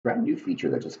Brand new feature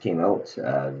that just came out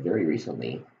very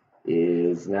recently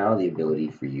is now the ability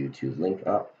for you to link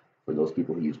up, for those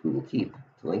people who use Google Keep,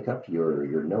 to link up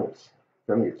your notes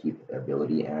from your Keep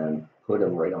ability and put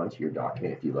them right onto your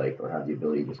document if you like, or have the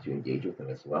ability just to engage with them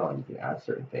as well. And you can add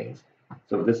certain things.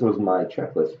 So this was my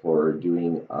checklist for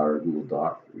doing our Google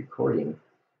Doc recording.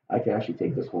 I can actually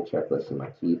take this whole checklist in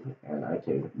my Keep and I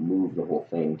can move the whole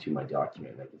thing to my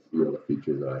document. I can see all the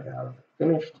features that I have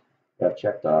finished, have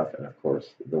checked off, and of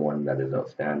course the one that is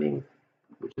outstanding,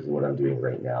 which is what I'm doing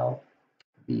right now,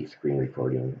 the screen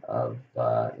recording of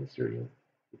inserting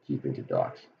the Keep into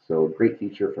Docs. So great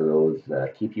feature for those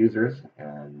Keep users,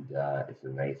 and it's a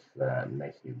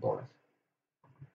nice new bonus.